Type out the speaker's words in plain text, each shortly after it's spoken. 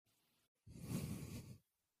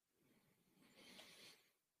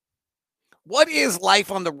What is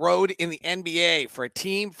life on the road in the NBA for a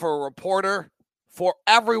team, for a reporter, for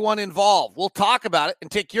everyone involved? We'll talk about it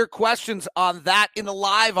and take your questions on that in the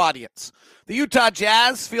live audience. The Utah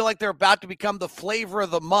Jazz feel like they're about to become the flavor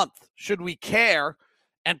of the month. Should we care?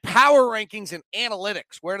 And power rankings and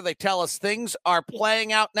analytics. Where do they tell us things are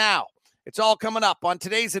playing out now? It's all coming up on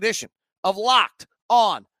today's edition of Locked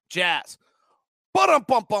On Jazz.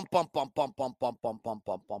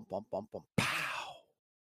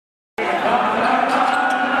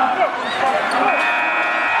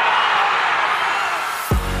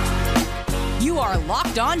 You are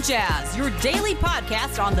Locked On Jazz, your daily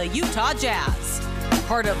podcast on the Utah Jazz.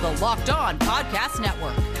 Part of the Locked On Podcast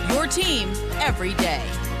Network, your team every day.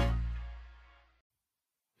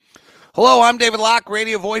 Hello, I'm David Locke,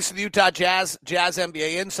 radio voice of the Utah Jazz, Jazz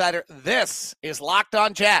NBA insider. This is Locked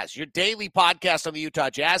On Jazz, your daily podcast on the Utah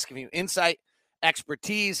Jazz, giving you insight,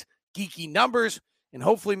 expertise, geeky numbers, and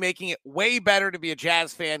hopefully making it way better to be a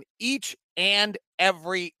Jazz fan each and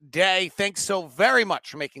every day. Thanks so very much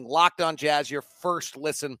for making Locked On Jazz your first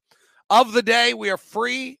listen of the day. We are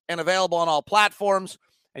free and available on all platforms,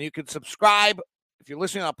 and you can subscribe. If you're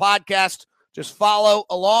listening on a podcast, just follow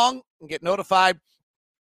along and get notified.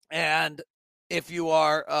 And if you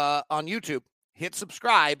are on YouTube, hit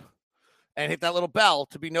subscribe and hit that little bell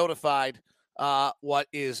to be notified what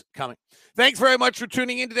is coming. Thanks very much for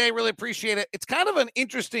tuning in today. Really appreciate it. It's kind of an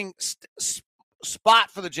interesting spot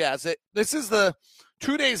for the Jazz. This is the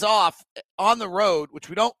 2 days off on the road, which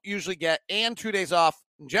we don't usually get, and 2 days off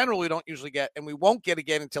in general we don't usually get, and we won't get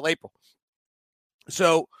again until April.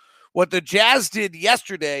 So what the Jazz did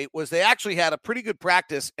yesterday was they actually had a pretty good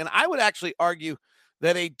practice, and I would actually argue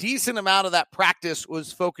that a decent amount of that practice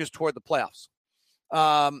was focused toward the playoffs.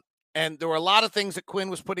 And there were a lot of things that Quinn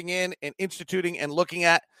was putting in and instituting and looking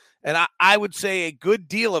at. And I would say a good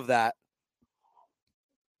deal of that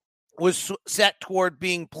was set toward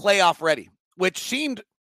being playoff ready, which seemed,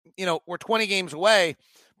 we're 20 games away.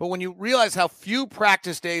 But when you realize how few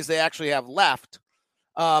practice days they actually have left,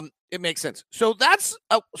 it makes sense. So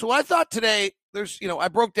so what I thought today, I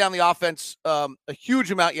broke down the offense a huge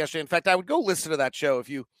amount yesterday. In fact, I would go listen to that show if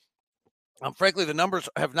you, frankly, the numbers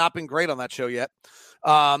have not been great on that show yet.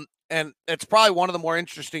 And it's probably one of the more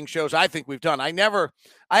interesting shows I think we've done. I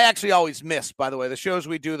actually always miss, by the way, the shows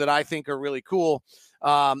we do that I think are really cool,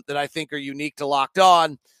 that I think are unique to Locked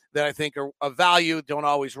On, that I think are of value, don't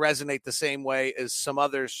always resonate the same way as some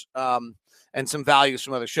others, and some values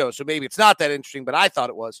from other shows. So maybe it's not that interesting, but I thought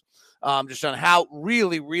it was, just on how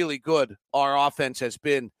really, really good our offense has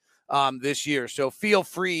been this year. So feel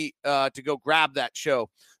free to go grab that show.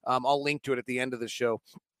 I'll link to it at the end of the show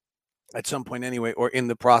at some point anyway, or in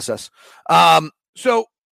the process. So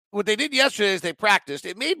what they did yesterday is they practiced.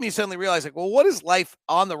 It made me suddenly realize, what is life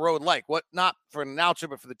on the road like? What, not for an announcer,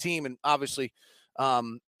 but for the team. And obviously, I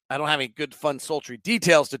don't have any good, fun, sultry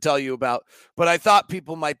details to tell you about, but I thought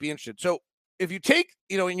people might be interested. So if you take,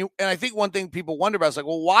 and I think one thing people wonder about is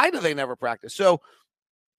why do they never practice? So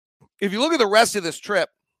if you look at the rest of this trip,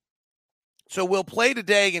 so we'll play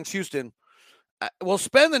today against Houston. We'll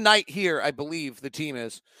spend the night here, I believe the team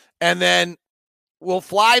is, and then we'll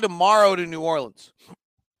fly tomorrow to New Orleans.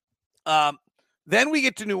 Then we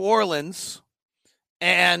get to New Orleans,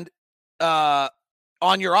 and on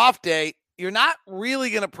your off day, you're not really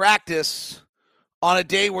going to practice on a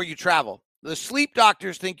day where you travel. The sleep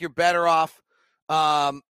doctors think you're better off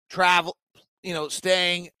travel,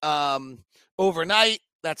 staying overnight.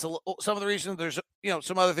 That's some of the reasons. There's,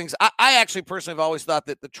 some other things. I actually personally have always thought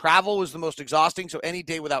that the travel was the most exhausting. So any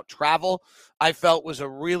day without travel, I felt was a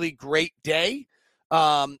really great day,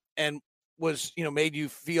 and was, made you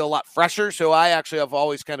feel a lot fresher. So I actually have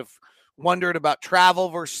always kind of wondered about travel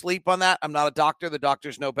versus sleep on that. I'm not a doctor. The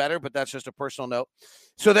doctors know better, but that's just a personal note.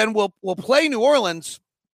 So then we'll play New Orleans.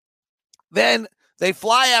 Then they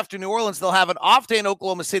fly after New Orleans. They'll have an off day in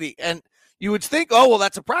Oklahoma City. And you would think,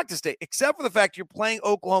 that's a practice day, except for the fact you're playing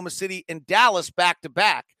Oklahoma City and Dallas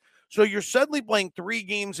back-to-back. So you're suddenly playing 3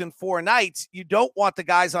 games in 4 nights. You don't want the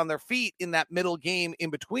guys on their feet in that middle game in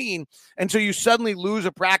between. And so you suddenly lose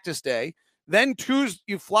a practice day. Then Tuesday,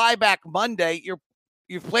 you fly back Monday.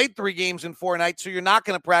 You've played 3 games in 4 nights, so you're not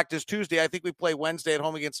going to practice Tuesday. I think we play Wednesday at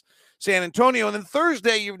home against San Antonio. And then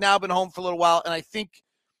Thursday, you've now been home for a little while, and I think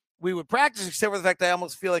we would practice, except for the fact that I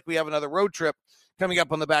almost feel like we have another road trip coming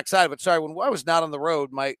up on the backside of it. Sorry, when I was not on the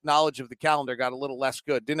road, my knowledge of the calendar got a little less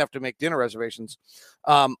good. Didn't have to make dinner reservations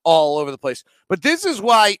all over the place. But this is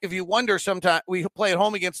why, if you wonder, sometimes we play at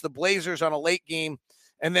home against the Blazers on a late game,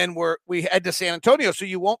 and then we head to San Antonio, so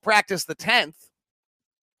you won't practice the 10th,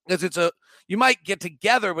 because you might get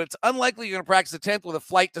together, but it's unlikely you're going to practice the 10th with a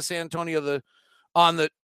flight to San Antonio on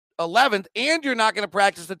the 11th, and you're not going to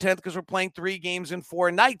practice the 10th because we're playing 3 games in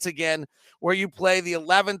 4 nights again, where you play the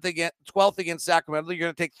 11th against 12th against Sacramento. You're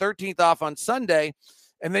going to take 13th off on Sunday,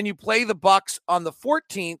 and then you play the Bucks on the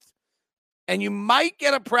 14th, and you might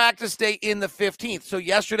get a practice day in the 15th. So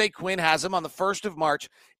yesterday, Quinn has him on the 1st of March,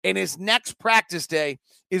 and his next practice day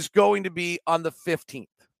is going to be on the 15th.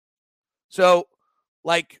 So,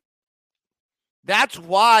 that's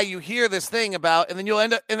why you hear this thing about, and then you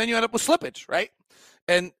end up with slippage, right?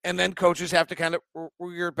 And then coaches have to kind of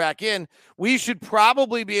rear back in. We should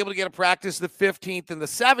probably be able to get a practice the 15th and the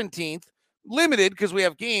 17th, limited because we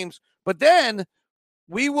have games, but then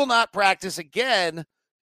we will not practice again.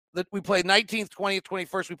 That we play 19th, 20th,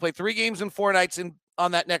 21st. We play 3 games in 4 nights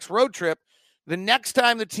on that next road trip. The next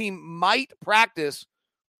time the team might practice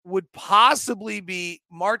would possibly be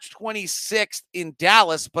March 26th in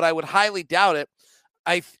Dallas, but I would highly doubt it.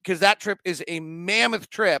 Because that trip is a mammoth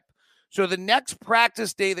trip. So the next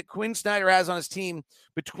practice day that Quinn Snyder has on his team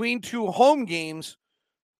between 2 home games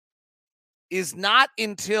is not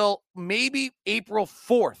until maybe April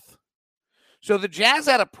 4th. So the Jazz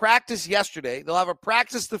had a practice yesterday. They'll have a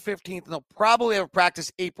practice the 15th, and they'll probably have a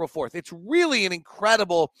practice April 4th. It's really an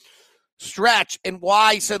incredible stretch, and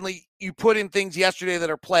why suddenly you put in things yesterday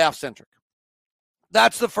that are playoff-centric.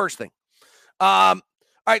 That's the first thing. All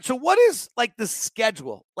right, so what is, the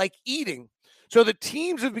schedule, eating? So the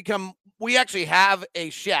teams have become – we actually have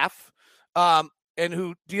a chef and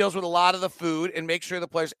who deals with a lot of the food and makes sure the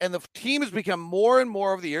players – and the team has become more and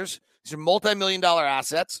more over the years. These are multi-million-dollar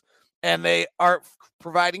assets. And they are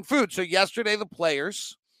providing food. So yesterday, the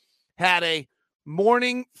players had a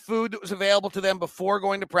morning food that was available to them before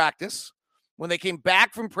going to practice. When they came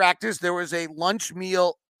back from practice, there was a lunch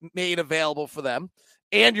meal made available for them.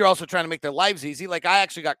 And you're also trying to make their lives easy. I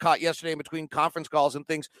actually got caught yesterday in between conference calls and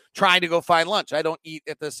things trying to go find lunch. I don't eat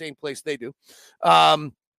at the same place they do.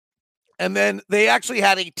 And then they actually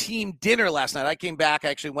had a team dinner last night. I came back. I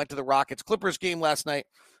actually went to the Rockets-Clippers game last night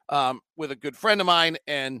with a good friend of mine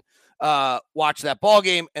and watched that ball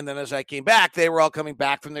game. And then as I came back, they were all coming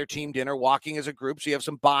back from their team dinner, walking as a group. So you have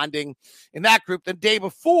some bonding in that group. The day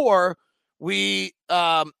before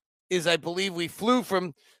I believe we flew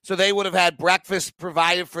from, so they would have had breakfast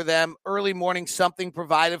provided for them, early morning, something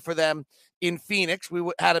provided for them in Phoenix.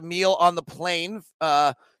 We had a meal on the plane,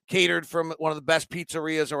 catered from one of the best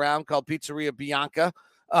pizzerias around called Pizzeria Bianca.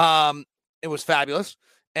 It was fabulous.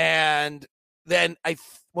 And then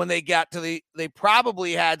when they got to they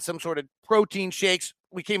probably had some sort of protein shakes.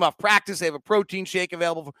 We came off practice. They have a protein shake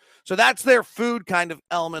available. So that's their food kind of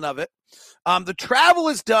element of it. The travel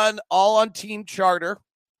is done all on team charter.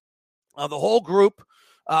 The whole group,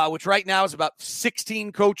 which right now is about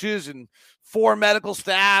 16 coaches and 4 medical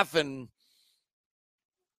staff and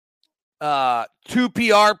 2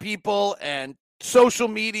 PR people and social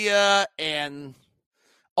media and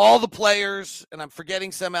all the players, and I'm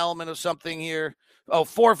forgetting some element of something here. 4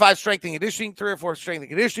 or 5 strength and conditioning, 3 or 4 strength and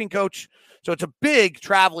conditioning coach. So it's a big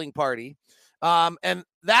traveling party. And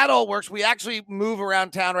that all works. We actually move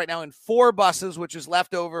around town right now in 4 buses, which is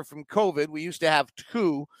left over from COVID. We used to have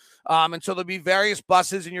 2. And so there'll be various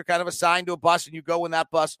buses, and you're kind of assigned to a bus, and you go when that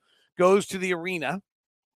bus goes to the arena.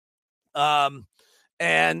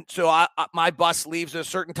 And so my bus leaves at a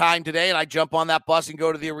certain time today, and I jump on that bus and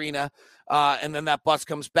go to the arena. And then that bus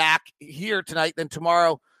comes back here tonight. Then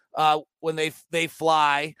tomorrow, when they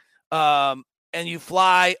fly, and you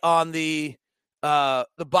fly on the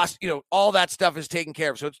bus, all that stuff is taken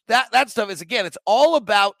care of. So it's that stuff is, again, it's all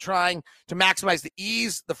about trying to maximize the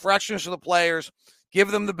ease, the freshness of the players, give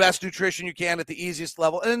them the best nutrition you can at the easiest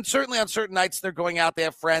level. And then certainly on certain nights, they're going out, they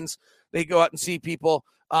have friends, they go out and see people.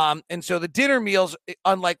 And so the dinner meals,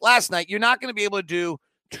 unlike last night, you're not going to be able to do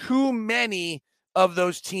too many of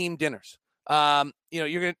those team dinners.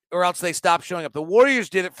 You're going to, or else they stop showing up. The Warriors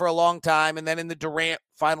did it for a long time. And then in the Durant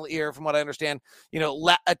final year, from what I understand,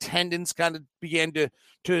 attendance kind of began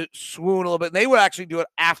to swoon a little bit. And they would actually do it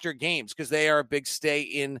after games because they are a big stay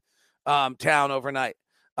in town overnight.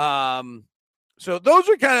 So those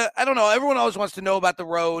are kind of, I don't know. Everyone always wants to know about the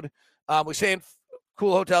road. We're saying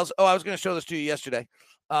cool hotels. Oh, I was going to show this to you yesterday.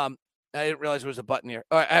 I didn't realize there was a button here.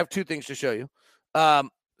 All right, I have 2 things to show you.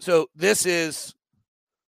 So this is,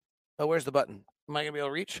 where's the button? Am I going to be able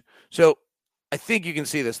to reach? So I think you can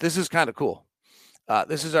see this. This is kind of cool.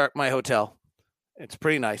 This is my hotel. It's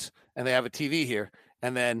pretty nice. And they have a TV here.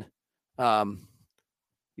 And then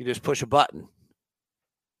you just push a button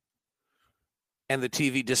and the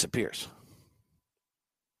TV disappears.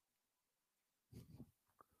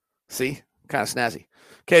 See? Kind of snazzy.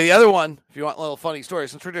 Okay, the other one, if you want a little funny story,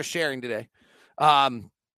 since we're just sharing today. There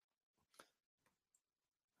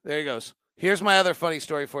he goes. Here's my other funny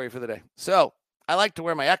story for you for the day. So I like to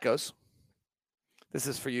wear my Echoes. This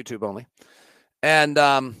is for YouTube only. And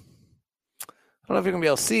I don't know if you're going to be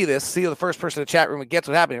able to see this. See the first person in the chat room who gets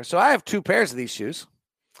what happened here. So I have 2 pairs of these shoes.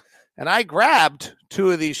 And I grabbed 2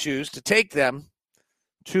 of these shoes to take them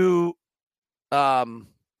to the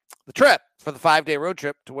trip for the 5-day road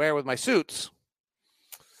trip to wear with my suits.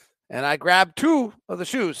 And I grabbed 2 of the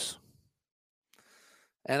shoes.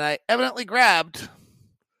 And I evidently grabbed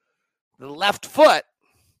the left foot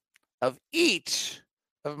of each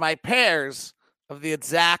of my pairs of the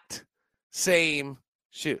exact same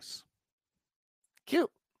shoes.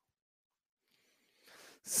 Cute.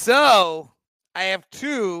 So I have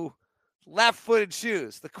 2 left-footed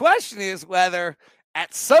shoes. The question is whether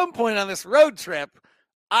at some point on this road trip,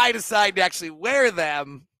 I decide to actually wear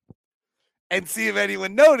them and see if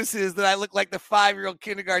anyone notices that I look like the 5-year-old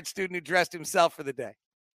kindergarten student who dressed himself for the day.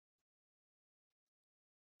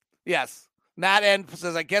 Yes. Matt N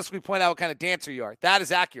says, I guess we point out what kind of dancer you are. That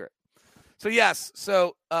is accurate. So, yes.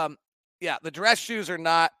 So, the dress shoes are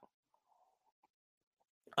not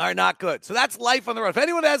good. So that's life on the road. If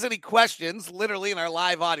anyone has any questions, literally in our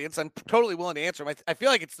live audience, I'm totally willing to answer them. I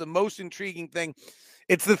feel like it's the most intriguing thing.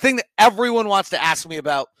 It's the thing that everyone wants to ask me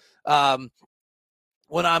about when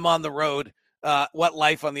I'm on the road, what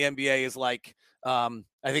life on the NBA is like. I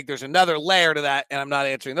think there's another layer to that, and I'm not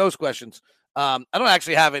answering those questions. I don't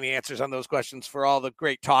actually have any answers on those questions for all the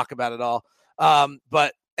great talk about it all.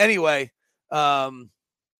 But anyway,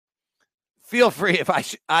 feel free if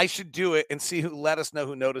I should do it and see who let us know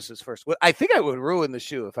who notices first. I think I would ruin the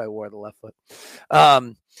shoe if I wore the left foot.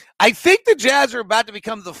 I think the Jazz are about to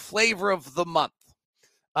become the flavor of the month.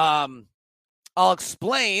 I'll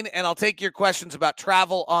explain, and I'll take your questions about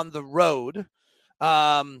travel on the road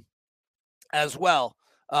as well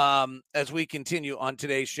as we continue on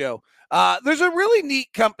today's show. There's a really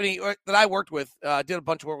neat company that I worked with, did a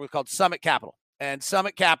bunch of work with, called Summit Capital. And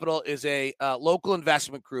Summit Capital is a local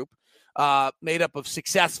investment group made up of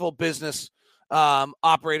successful business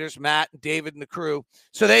operators, Matt, David, and the crew.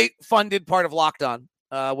 So they funded part of Locked On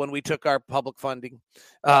when we took our public funding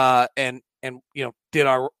and did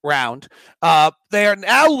our round. They are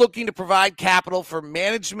now looking to provide capital for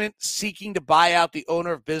management seeking to buy out the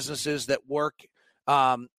owner of businesses that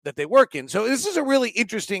they work in. So this is a really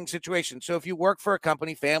interesting situation. So if you work for a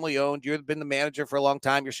company, family owned, you've been the manager for a long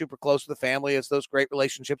time, you're super close to the family, as those great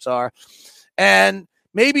relationships are, and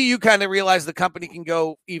maybe you kind of realize the company can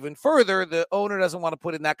go even further. The owner doesn't want to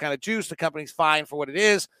put in that kind of juice. The company's fine for what it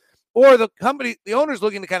is. Or the owner's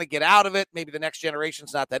looking to kind of get out of it. Maybe the next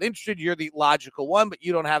generation's not that interested. You're the logical one, but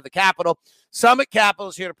you don't have the capital. Summit Capital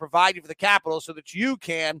is here to provide you for the capital so that you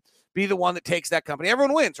can be the one that takes that company.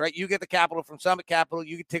 Everyone wins, right? You get the capital from Summit Capital.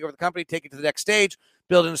 You can take over the company, take it to the next stage,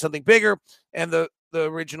 build into something bigger, and the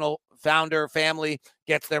original founder family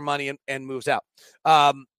gets their money and moves out.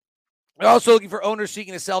 They're also looking for owners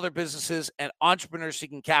seeking to sell their businesses and entrepreneurs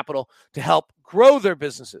seeking capital to help grow their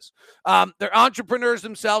businesses. They're entrepreneurs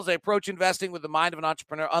themselves. They approach investing with the mind of an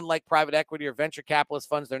entrepreneur. Unlike private equity or venture capitalist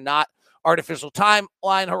funds, they're not artificial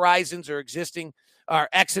timeline horizons or exiting.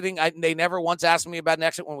 They never once asked me about an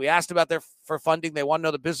exit. When we asked about for funding, they want to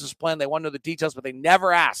know the business plan. They want to know the details, but they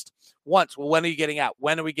never asked once, well, when are you getting out?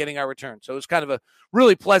 When are we getting our return? So it was kind of a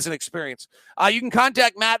really pleasant experience. You can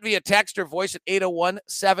contact Matt via text or voice at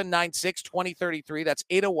 801-796-2033. That's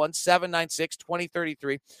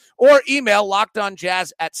 801-796-2033. Or email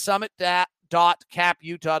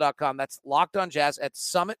lockedonjazz@summit.caputah.com. That's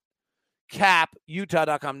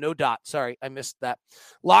lockedonjazz@summit.caputah.com. No dot. Sorry, I missed that.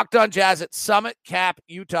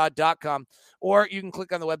 lockedonjazz@summit.caputah.com. Or you can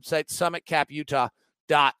click on the website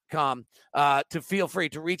summitcaputah.com to feel free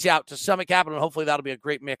to reach out to Summit Capital, and hopefully that'll be a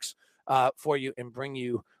great mix for you and bring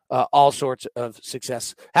you all sorts of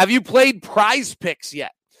success. Have you played Prize Picks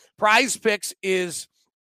yet? Prize Picks is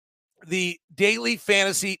the daily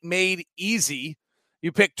fantasy made easy.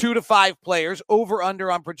 You pick 2 to 5 players, over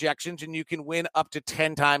under on projections, and you can win up to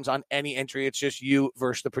 10 times on any entry. It's just you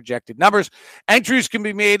versus the projected numbers. Entries can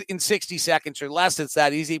be made in 60 seconds or less. It's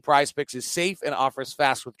that easy. Prize Picks is safe and offers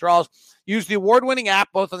fast withdrawals. Use the award-winning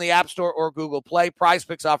app both on the App Store or Google Play. Prize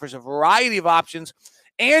Picks offers a variety of options,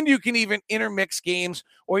 and you can even intermix games,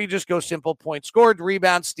 or you just go simple points scored,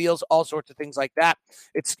 rebounds, steals, all sorts of things like that.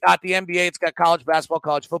 It's got the NBA. It's got college basketball,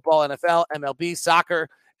 college football, NFL, MLB, soccer,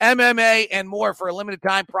 MMA, and more. For a limited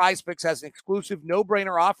time, Prize Picks has an exclusive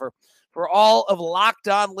no-brainer offer. For all of Locked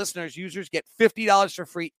On listeners, users get $50 for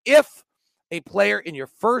free if a player in your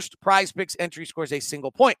first Prize Picks entry scores a single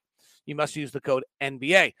point. You must use the code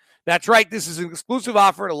NBA. That's right. This is an exclusive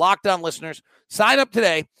offer to Locked On listeners. Sign up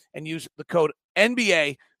today and use the code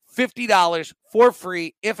NBA. $50 for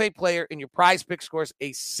free if a player in your Prize Picks scores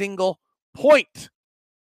a single point.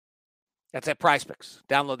 That's at Prize Picks.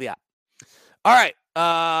 Download the app. All right.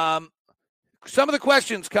 Some of the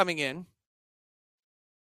questions coming in.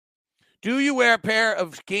 Do you wear a pair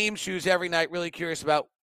of game shoes every night? Really curious about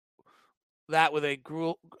that with a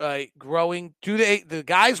growing. Do the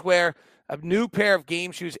guys wear a new pair of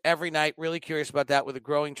game shoes every night? Really curious about that with a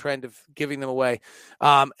growing trend of giving them away.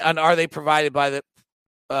 And are they provided by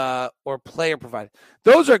the or player provided?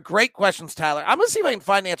 Those are great questions, Tyler. I'm going to see if I can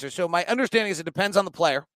find answers. So my understanding is it depends on the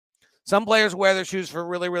player. Some players wear their shoes for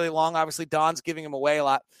really, really long. Obviously, Don's giving them away a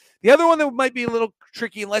lot. The other one that might be a little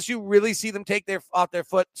tricky, unless you really see them take off their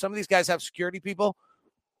foot, some of these guys have security people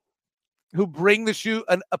who bring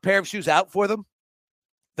a pair of shoes out for them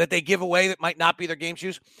that they give away that might not be their game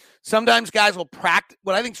shoes. Sometimes guys will practice.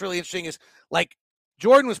 What I think is really interesting is, like,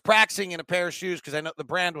 Jordan was practicing in a pair of shoes because I know the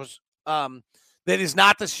brand was that is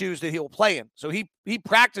not the shoes that he will play in. So he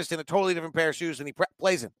practiced in a totally different pair of shoes than he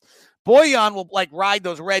plays in. Bojan will ride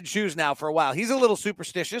those red shoes now for a while. He's a little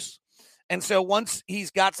superstitious. And so once he's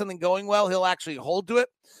got something going well, he'll actually hold to it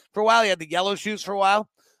for a while. He had the yellow shoes for a while.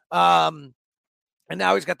 And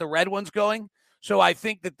now he's got the red ones going. So I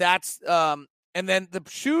think that's and then the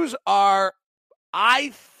shoes are, I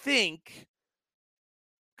think,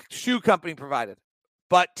 shoe company provided.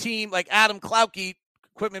 But team like Adam Klauke,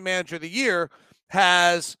 equipment manager of the year,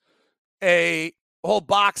 has a whole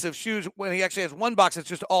box of shoes when he actually has one box that's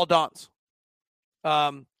just all Don's.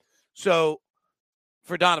 So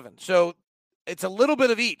for Donovan. So it's a little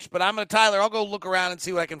bit of each, but Tyler, I'll go look around and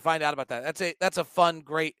see what I can find out about that. That's a fun,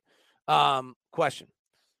 great question.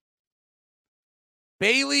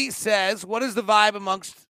 Bailey says, what is the vibe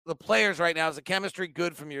amongst the players right now? Is the chemistry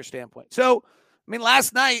good from your standpoint? So,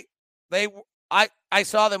 last night I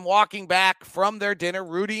saw them walking back from their dinner.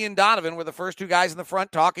 Rudy and Donovan were the first two guys in the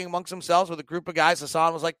front talking amongst themselves with a group of guys.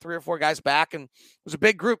 Hassan was like 3 or 4 guys back, and it was a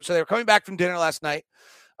big group. So they were coming back from dinner last night.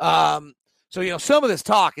 So, some of this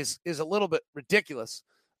talk is a little bit ridiculous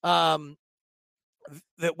that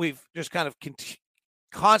we've just kind of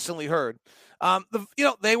constantly heard.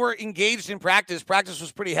 They were engaged in practice. Practice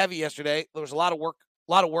was pretty heavy yesterday. There was a lot of work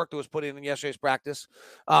that was put in yesterday's practice.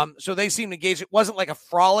 So they seemed engaged. It wasn't like a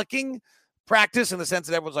frolicking practice in the sense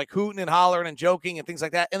that everyone's like hooting and hollering and joking and things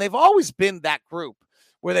like that. And they've always been that group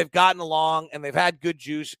where they've gotten along and they've had good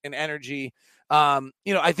juice and energy.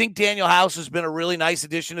 I think Daniel House has been a really nice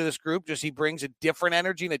addition to this group. Just he brings a different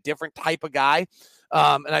energy and a different type of guy.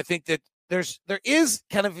 And I think that there is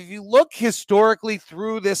kind of, if you look historically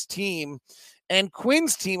through this team and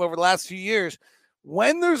Quinn's team over the last few years,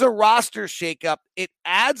 when there's a roster shakeup, it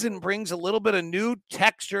adds and brings a little bit of new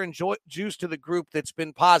texture and juice to the group that's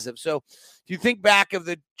been positive. So if you think back of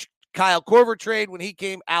the Kyle Korver trade when he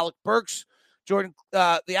came, Alec Burks, Jordan,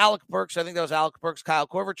 the Alec Burks, I think that was Alec Burks, Kyle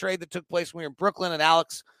Korver trade that took place when we were in Brooklyn, and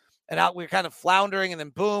we were kind of floundering, and then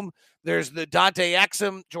boom, there's the Dante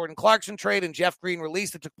Exum, Jordan Clarkson trade and Jeff Green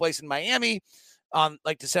release that took place in Miami on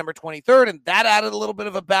December 23rd, and that added a little bit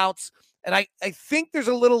of a bounce. And I think there's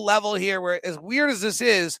a little level here where, as weird as this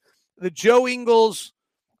is, the Joe Ingles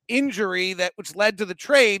injury which led to the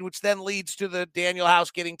trade, which then leads to the Daniel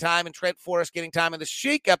House getting time and Trent Forrest getting time, and the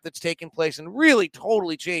shakeup that's taken place and really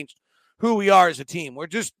totally changed who we are as a team. We're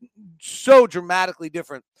just so dramatically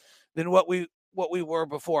different than what we were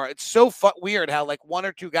before. It's so weird how one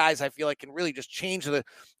or two guys I feel like can really just change the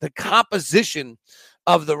composition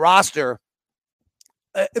of the roster.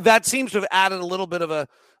 That seems to have added a little bit of a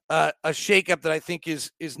shakeup that I think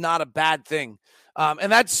is not a bad thing.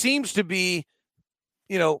 And that seems to be,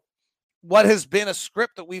 what has been a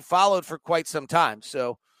script that we followed for quite some time.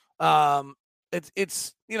 So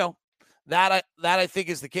it's that I think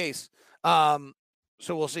is the case.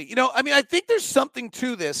 So we'll see. I think there's something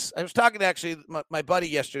to this. I was talking to actually my buddy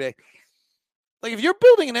yesterday. If you're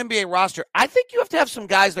building an NBA roster, I think you have to have some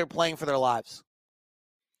guys that are playing for their lives.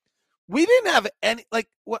 We didn't have any,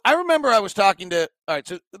 I remember I was talking to, all right,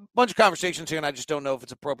 so a bunch of conversations here, and I just don't know if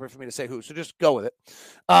it's appropriate for me to say who, so just go with it.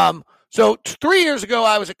 So 3 years ago,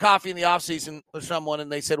 I was at coffee in the offseason with someone,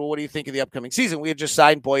 and they said, well, what do you think of the upcoming season? We had just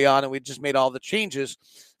signed Bojan, and we just made all the changes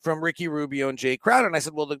from Ricky Rubio and Jay Crowder. And I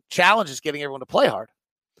said, well, the challenge is getting everyone to play hard.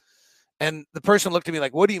 And the person looked at me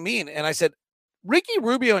like, what do you mean? And I said, Ricky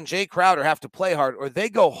Rubio and Jay Crowder have to play hard or they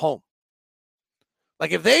go home.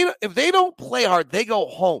 If they don't play hard, they go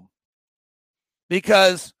home.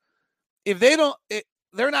 Because if they don't,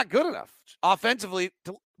 they're not good enough offensively.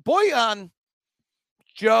 Bojan,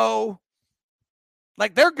 Joe,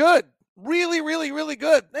 they're good. Really, really, really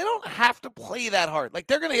good. They don't have to play that hard.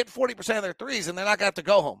 They're going to hit 40% of their threes, and they're not going to have to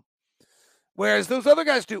go home. Whereas those other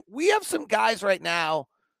guys do. We have some guys right now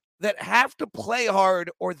that have to play hard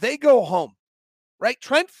or they go home, right?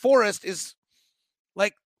 Trent Forrest is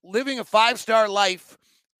like living a 5-star life,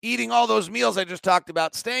 eating all those meals I just talked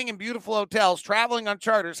about, staying in beautiful hotels, traveling on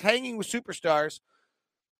charters, hanging with superstars,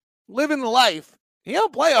 living the life. He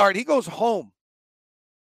don't play hard. He goes home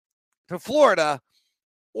to Florida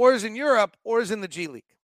or is in Europe or is in the G League.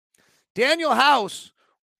 Daniel House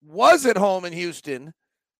was at home in Houston,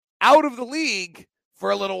 out of the league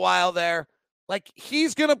for a little while there. Like,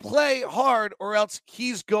 he's going to play hard or else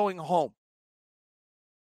he's going home.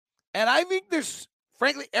 And I think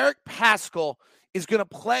frankly, Eric Paschall is going to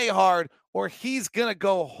play hard or he's going to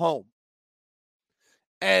go home.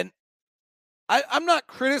 And I'm not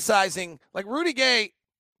criticizing, like, Rudy Gay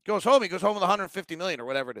goes home. He goes home with $150 million or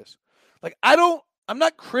whatever it is. Like, I'm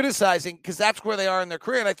not criticizing because that's where they are in their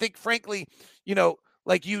career. And I think, frankly,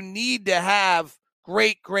 like, you need to have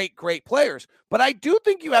great players. But I do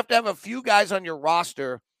think you have to have a few guys on your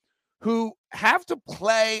roster who have to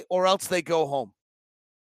play or else they go home.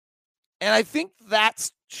 And I think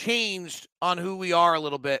that's changed on who we are a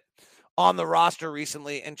little bit on the roster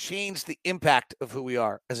recently and changed the impact of who we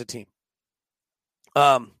are as a team.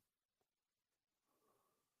 Yo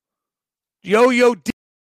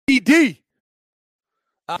DD.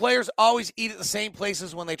 Players always eat at the same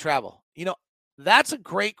places when they travel. That's a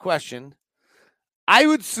great question. I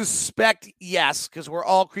would suspect yes, because we're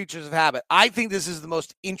all creatures of habit. I think this is the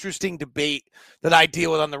most interesting debate that I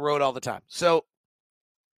deal with on the road all the time. So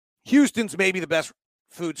Houston's maybe the best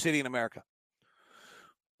food city in America.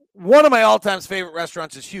 One of my all-time favorite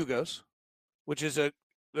restaurants is Hugo's, which is a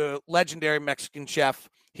legendary Mexican chef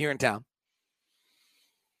here in town.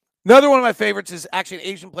 Another one of my favorites is actually an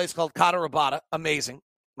Asian place called Kata Rabata. Amazing.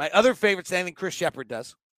 My other favorite is anything Chris Shepard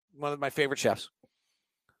does. One of my favorite chefs.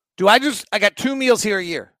 I got 2 meals here a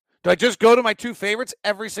year. Do I just go to my 2 favorites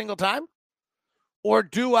every single time? Or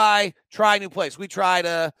do I try a new place? We tried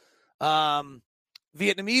a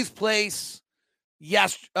Vietnamese place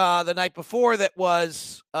the night before that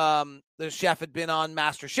was the chef had been on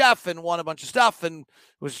Master Chef and won a bunch of stuff and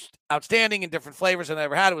was outstanding in different flavors I've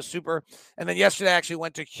ever had. It was super. And then yesterday I actually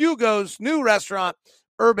went to Hugo's new restaurant,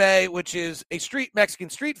 Herbe, which is a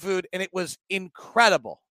Mexican street food, and it was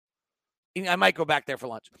incredible. I might go back there for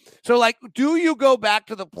lunch. So, like, do you go back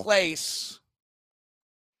to the place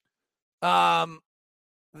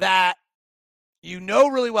that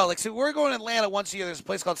really well? Like, so we're going to Atlanta once a year. There's a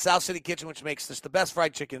place called South City Kitchen, which makes this the best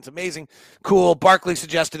fried chicken. It's amazing. Cool. Barkley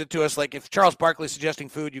suggested it to us. Like, if Charles Barkley's suggesting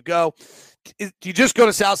food, you go. Do you just go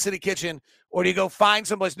to South City Kitchen, or do you go find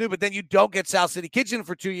someplace new, but then you don't get South City Kitchen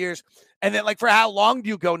for 2 years? And then, like, for how long do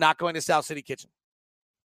you go not going to South City Kitchen?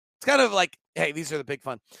 It's kind of like, hey, these are the big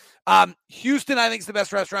fun. Houston, I think, is the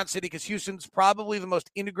best restaurant city because Houston's probably the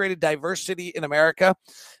most integrated, diverse city in America.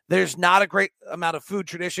 There's not a great amount of food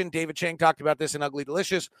tradition. David Chang talked about this in Ugly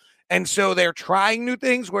Delicious. And so they're trying new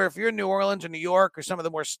things where if you're in New Orleans or New York or some of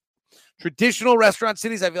the more traditional restaurant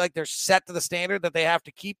cities, I feel like they're set to the standard that they have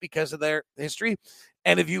to keep because of their history.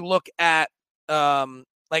 And if you look at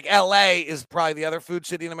like LA is probably the other food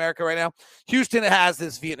city in America right now. Houston has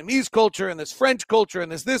this Vietnamese culture and this French culture and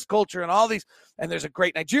this culture and all these. And there's a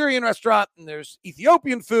great Nigerian restaurant and there's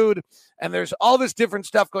Ethiopian food and there's all this different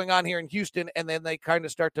stuff going on here in Houston. And then they kind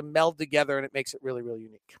of start to meld together and it makes it really, really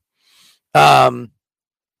unique.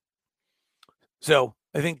 So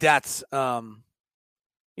I think that's,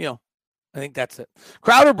 I think that's it.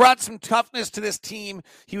 Crowder brought some toughness to this team.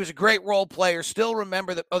 He was a great role player. Still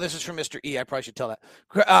remember that. Oh, this is from Mr. E. I probably should tell that.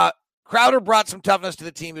 Crowder brought some toughness to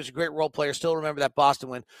the team. He was a great role player. Still remember that Boston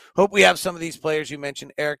win. Hope we have some of these players you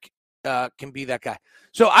mentioned. Eric can be that guy.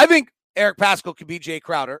 So I think Eric Paschall could be Jay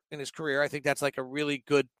Crowder in his career. I think that's like a really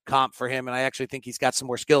good comp for him. And I actually think he's got some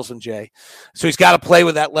more skills than Jay. So he's got to play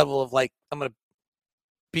with that level of like, I'm going to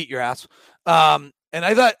beat your ass. And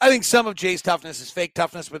I think some of Jay's toughness is fake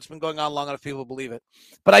toughness, but it's been going on long enough people believe it.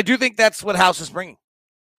 But I do think that's what House is bringing.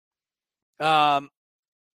 I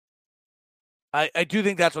do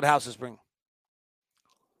think that's what House is bringing.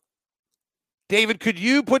 David, could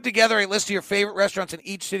you put together a list of your favorite restaurants in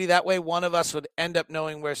each city? That way one of us would end up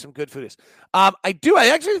knowing where some good food is. I do. I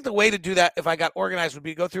actually think the way to do that, if I got organized, would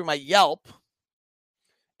be to go through my Yelp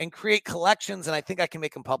and create collections, and I think I can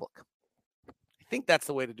make them public. I think that's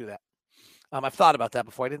the way to do that. I've thought about that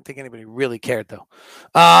before. I didn't think anybody really cared, though.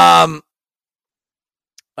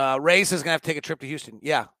 Ray says going to have to take a trip to Houston.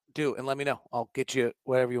 Yeah, do, and let me know. I'll get you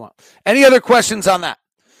whatever you want. Any other questions on that?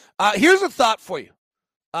 Here's a thought for you.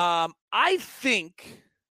 I think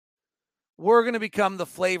we're going to become the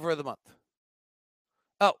flavor of the month.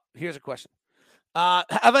 Oh, here's a question.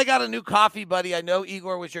 Have I got a new coffee buddy? I know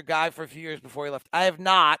Igor was your guy for a few years before he left. I have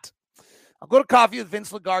not. I'll go to coffee with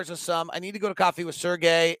Vince LaGarza some. I need to go to coffee with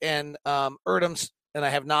Sergey and Erdms, and I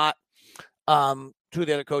have not. Two of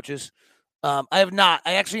the other coaches. I have not.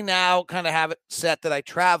 I actually now kind of have it set that I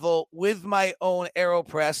travel with my own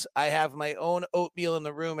AeroPress. I have my own oatmeal in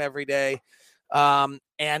the room every day.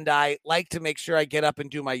 And I like to make sure I get up and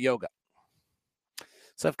do my yoga.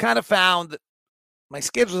 So I've kind of found that my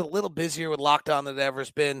schedule is a little busier with Locked On than it ever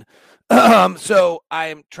has been. So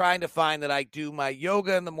I'm trying to find that I do my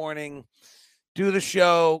yoga in the morning, do the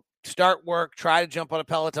show, start work, try to jump on a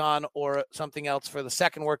Peloton or something else for the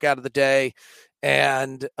second workout of the day.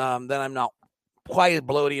 And then I'm not quite as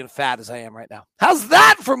bloaty and fat as I am right now. How's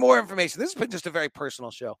that for more information? This has been just a very personal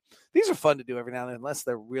show. These are fun to do every now and then, unless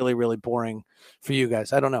they're really, really boring for you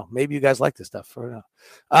guys. I don't know. Maybe you guys like this stuff.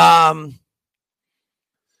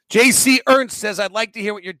 JC Ernst says, I'd like to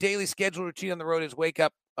hear what your daily schedule routine on the road is. Wake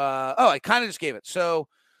up. I kind of just gave it. So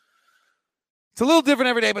it's a little different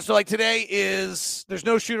every day. But so like today there's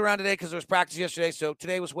no shoot around today because there was practice yesterday. So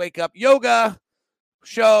today was wake up, yoga,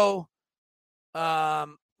 show, try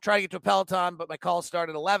to get to a Peloton, but my call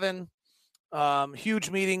started at 11. Huge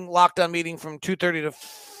meeting, Locked On meeting from 2:30 to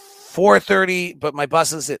 4:30, but my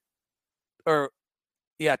bus is 2:30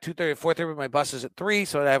 to 4:30, but my bus is at 3,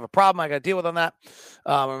 so I have a problem I got to deal with on that.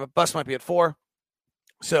 My bus might be at 4.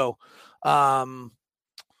 So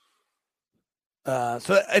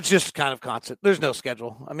it's just kind of constant. There's no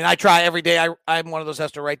schedule. I mean, I try every day. I'm one of those that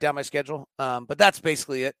has to write down my schedule. But that's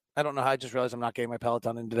basically it. I don't know how. I just realized I'm not getting my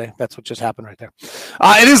Peloton in today. That's what just happened right there.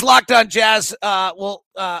 It is Locked On Jazz.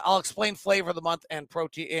 I'll explain flavor of the month and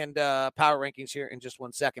protein and power rankings here in just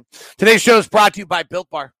 1 second. Today's show is brought to you by Built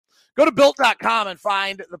Bar. Go to Built.com and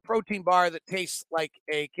find the protein bar that tastes like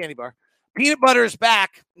a candy bar. Peanut butter is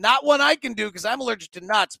back. Not one I can do because I'm allergic to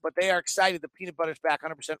nuts, but they are excited. The peanut butter is back.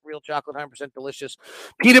 100% real chocolate, 100% delicious.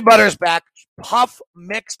 Peanut butter is back. Puff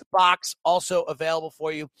mixed box also available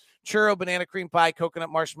for you. Churro, banana cream pie, coconut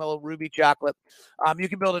marshmallow, ruby chocolate. You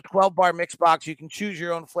can build a 12-bar mix box. You can choose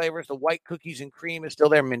your own flavors. The white cookies and cream is still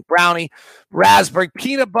there. Mint brownie, raspberry,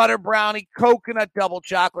 peanut butter brownie, coconut double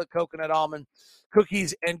chocolate, coconut almond,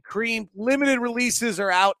 cookies and cream. Limited releases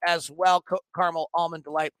are out as well. Caramel almond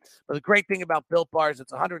delight. But the great thing about Built Bars,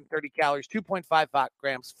 it's 130 calories, 2.55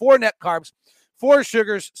 grams, 4 net carbs, 4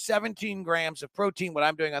 sugars, 17 grams of protein. What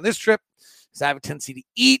I'm doing on this trip is I have a tendency to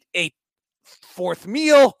eat a fourth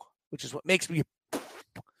meal, which is what makes me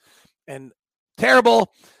and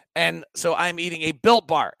terrible. And so I'm eating a Built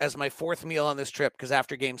Bar as my fourth meal on this trip because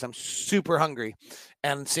after games, I'm super hungry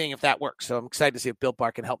and seeing if that works. So I'm excited to see if Built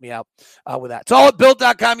Bar can help me out with that. It's all at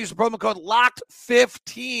Built.com. Use the promo code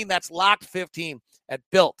LOCKED15. That's LOCKED15 at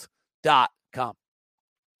Built.com. All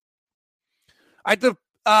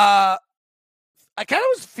right, I kind of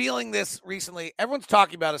was feeling this recently. Everyone's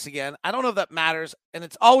talking about us again. I don't know if that matters. And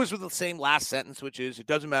it's always with the same last sentence, which is it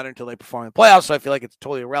doesn't matter until they perform in the playoffs. So I feel like it's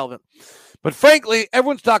totally irrelevant. But frankly,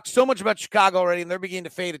 everyone's talked so much about Chicago already, and they're beginning to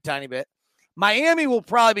fade a tiny bit. Miami will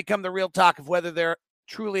probably become the real talk of whether they're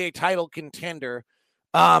truly a title contender.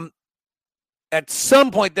 At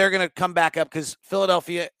some point, they're going to come back up because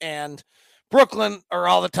Philadelphia and Brooklyn are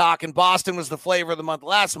all the talk, and Boston was the flavor of the month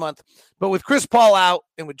last month. But with Chris Paul out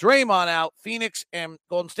and with Draymond out, Phoenix and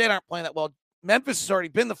Golden State aren't playing that well. Memphis has already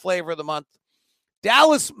been the flavor of the month.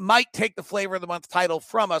 Dallas might take the flavor of the month title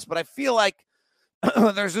from us, but I feel like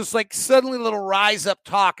there's this like suddenly little rise up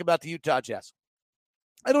talk about the Utah Jazz.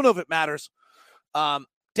 I don't know if it matters.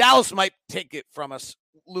 Dallas might take it from us.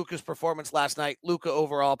 Luka's performance last night, Luka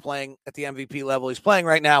overall playing at the MVP level he's playing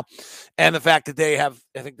right now, and the fact that they have,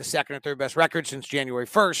 I think, the second or third best record since January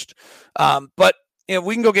 1st. But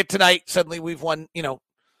we can go get tonight. Suddenly we've won, I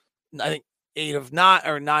think 8 of 9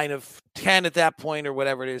 or 9 of 10 at that point or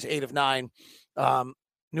whatever it is, 8 of 9.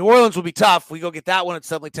 New Orleans will be tough. We go get that one. It's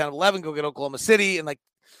suddenly 10 of 11. Go get Oklahoma City. And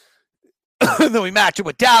then we match it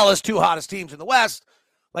with Dallas, 2 hottest teams in the West.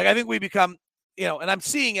 I think we become, and I'm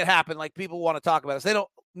seeing it happen. People want to talk about us. They don't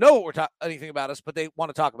know what we're anything about us, but they want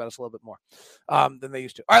to talk about us a little bit more than they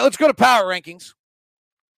used to. All right, let's go to power rankings.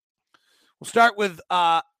 We'll start with,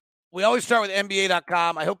 we always start with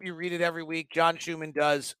NBA.com. I hope you read it every week. John Schumann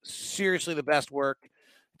does seriously the best work.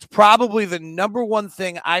 It's probably the number one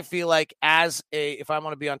thing I feel like if I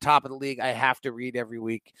want to be on top of the league, I have to read every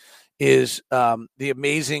week is the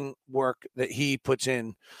amazing work that he puts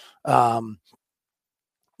in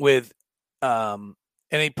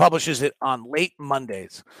and he publishes it on late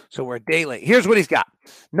Mondays. So we're a day late. Here's what he's got.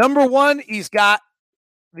 Number one, he's got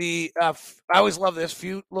the, I always love this,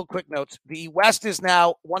 few little quick notes. The West is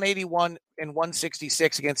now 181 and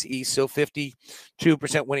 166 against the East, so 52%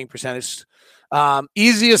 winning percentage.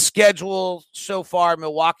 Easiest schedule so far,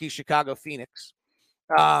 Milwaukee, Chicago, Phoenix.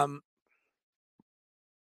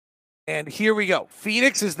 And here we go.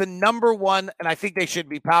 Phoenix is the number one, and I think they should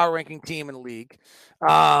be power ranking team in the league.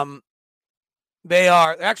 They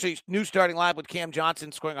are actually new starting lineup with Cam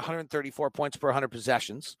Johnson scoring 134 points per 100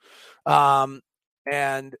 possessions. They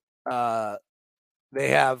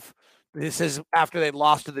have, this is after they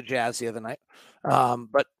lost to the Jazz the other night.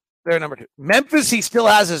 But they're number 2. Memphis, he still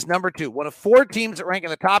has as number 2. One of 4 teams that rank in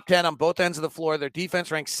the top 10 on both ends of the floor. Their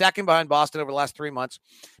defense ranks second behind Boston over the last 3 months,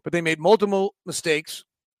 but they made multiple mistakes,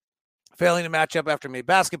 failing to match up after made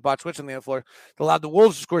basket bot switch on the other floor. It allowed the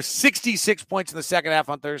Wolves to score 66 points in the second half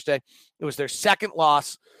on Thursday. It was their second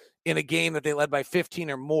loss in a game that they led by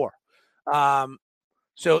 15 or more. And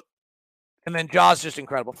then Ja's just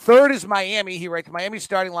incredible. Third is Miami. He writes, Miami's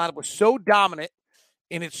starting lineup was so dominant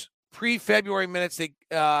in its pre-February minutes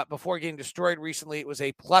before getting destroyed recently. It was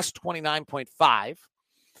a plus 29.5.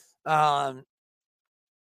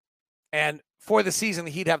 And for the season,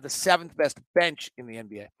 he'd have the 7th best bench in the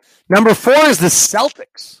NBA. Number 4 is the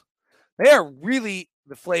Celtics. They are really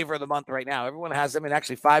the flavor of the month right now. Everyone has them, and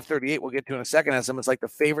actually 538 we'll get to in a second has them as like the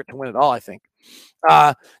favorite to win it all, I think.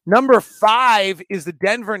 Number 5 is the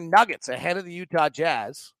Denver Nuggets ahead of the Utah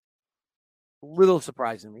Jazz. A little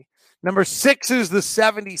surprising me. Number 6 is the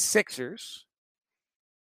 76ers.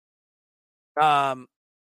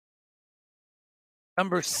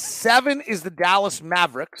 Number 7 is the Dallas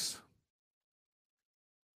Mavericks.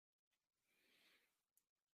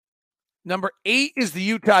 Number 8 is the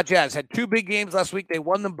Utah Jazz. Had 2 big games last week. They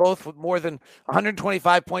won them both with more than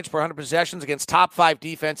 125 points per 100 possessions against top 5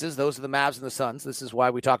 defenses. Those are the Mavs and the Suns. This is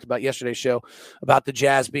why we talked about yesterday's show about the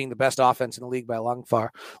Jazz being the best offense in the league by a long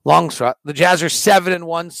shot. The Jazz are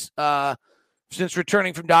 7-1 since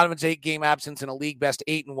returning from Donovan's 8-game absence, and a league best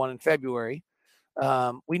 8-1 in February.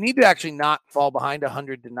 We need to actually not fall behind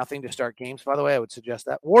 100-0 to start games. By the way, I would suggest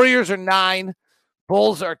that. Warriors are 9.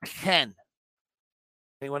 Bulls are 10.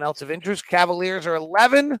 Anyone else of interest? Cavaliers are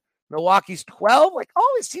 11. Milwaukee's 12. Like, all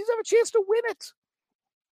these teams have a chance to win it.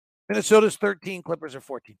 Minnesota's 13. Clippers are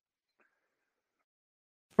 14.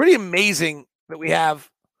 Pretty amazing that we have,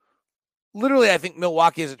 literally, I think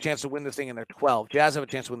Milwaukee has a chance to win this thing and they're 12. Jazz have a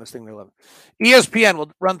chance to win this thing, they're 11. ESPN,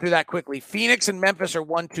 will run through that quickly. Phoenix and Memphis are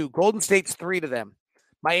 1-2. Golden State's 3 to them.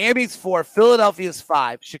 Miami's 4. Philadelphia's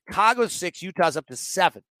 5. Chicago's 6. Utah's up to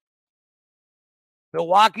 7.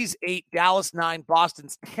 Milwaukee's 8, Dallas 9,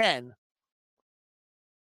 Boston's 10,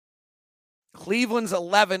 Cleveland's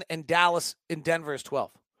 11, and Dallas and Denver is 12.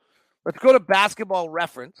 Let's go to Basketball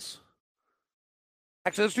Reference.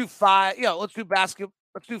 Actually, let's do 5. Let's do basketball.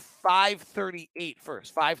 Let's do 538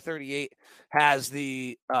 first. 538 has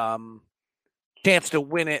the chance to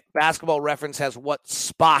win it. Basketball Reference has what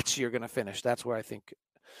spots you're going to finish. That's where I think.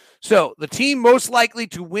 So the team most likely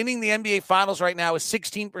to winning the NBA Finals right now is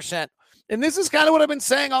 16%. And this is kind of what I've been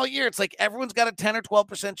saying all year. It's like everyone's got a 10 or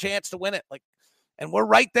 12% chance to win it. And we're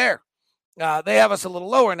right there. They have us a little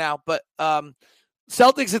lower now, but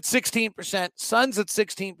Celtics at 16%, Suns at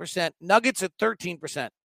 16%, Nuggets at 13%.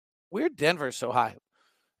 Weird Denver's so high.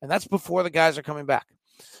 And that's before the guys are coming back.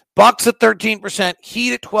 Bucks at 13%,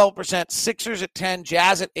 Heat at 12%, Sixers at 10,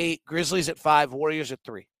 Jazz at 8, Grizzlies at 5, Warriors at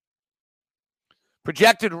 3.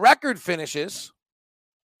 Projected record finishes.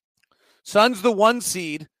 Suns the 1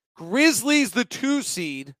 seed. Grizzlies the 2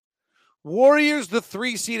 seed, Warriors the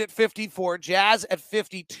 3 seed at 54, Jazz at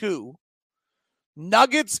 52,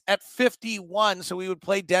 Nuggets at 51. So we would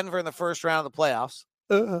play Denver in the first round of the playoffs.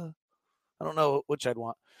 I don't know which I'd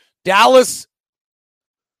want. Dallas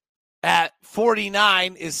at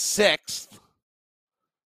 49 is 6th.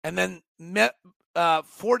 And then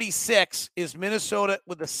 46 is Minnesota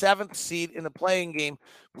with the 7th seed in the playing game,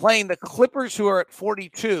 playing the Clippers, who are at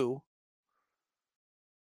 42.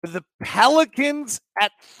 The Pelicans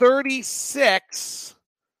at 36,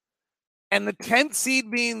 and the 10th seed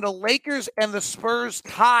being the Lakers and the Spurs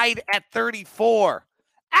tied at 34.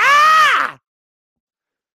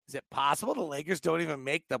 Is it possible the Lakers don't even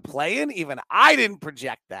make the play-in? Even I didn't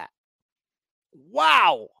project that.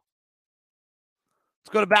 Wow.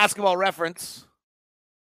 Let's go to Basketball Reference.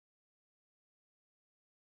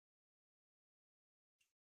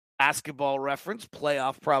 Basketball Reference,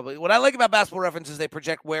 playoff probably. What I like about Basketball Reference is they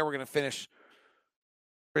project where we're going to finish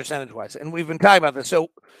percentage-wise. And we've been talking about this.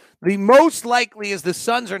 So the most likely is the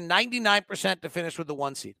Suns are 99% to finish with the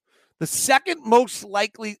 1 seed. The second most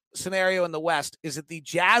likely scenario in the West is that the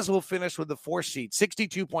Jazz will finish with the 4 seed,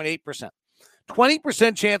 62.8%.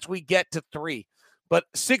 20% chance we get to 3, but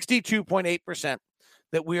 62.8%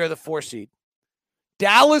 that we are the 4 seed.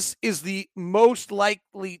 Dallas is the most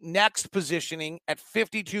likely next positioning at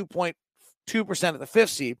 52.4%. 2% at the 5th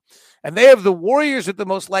seed. And they have the Warriors at the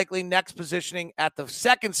most likely next positioning at the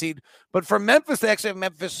 2nd seed. But for Memphis, they actually have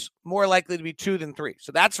Memphis more likely to be 2 than 3.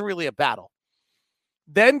 So that's really a battle.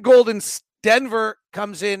 Then Denver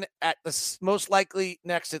comes in at the most likely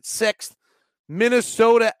next at 6th.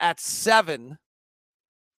 Minnesota at 7.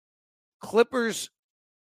 Clippers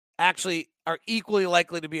actually are equally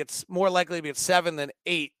likely to be more likely to be at 7 than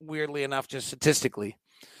 8, weirdly enough, just statistically.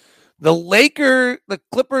 The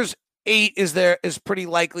Clippers 8 is pretty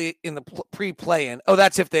likely in the pre-play-in. Oh,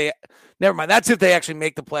 that's if they actually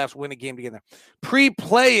make the playoffs, win a game together.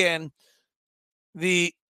 Pre-play-in,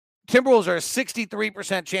 the Timberwolves are a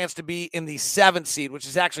 63% chance to be in the 7th seed, which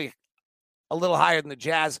is actually a little higher than the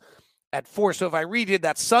Jazz at 4. So if I redid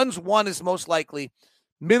that, Suns 1 is most likely.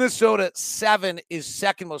 Minnesota 7 is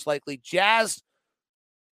second most likely. Jazz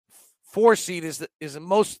 4 seed is the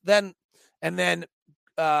most. Then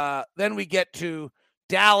we get to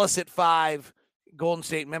Dallas at 5, Golden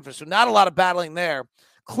State, Memphis. So not a lot of battling there.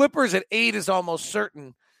 Clippers at 8 is almost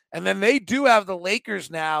certain, and then they do have the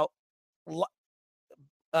Lakers now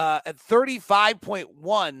at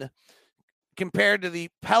 35.1 compared to the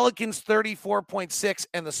Pelicans 34.6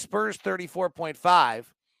 and the Spurs 34.5.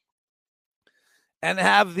 And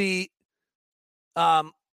have the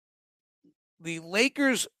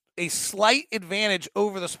Lakers a slight advantage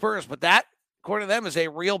over the Spurs, but that, according to them, is a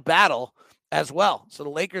real battle as well. So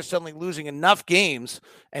the Lakers suddenly losing enough games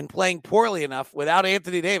and playing poorly enough without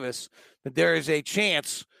Anthony Davis that there is a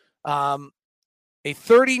chance, a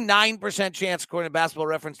 39% chance, according to Basketball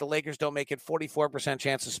Reference, the Lakers don't make it, 44%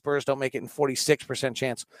 chance the Spurs don't make it, and 46%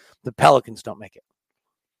 chance the Pelicans don't make it.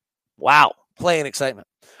 Wow. Playing excitement.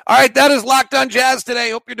 All right, that is Locked On Jazz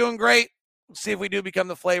today. Hope you're doing great. We'll see if we do become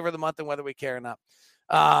the flavor of the month and whether we care or not.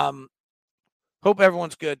 Hope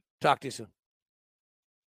everyone's good. Talk to you soon.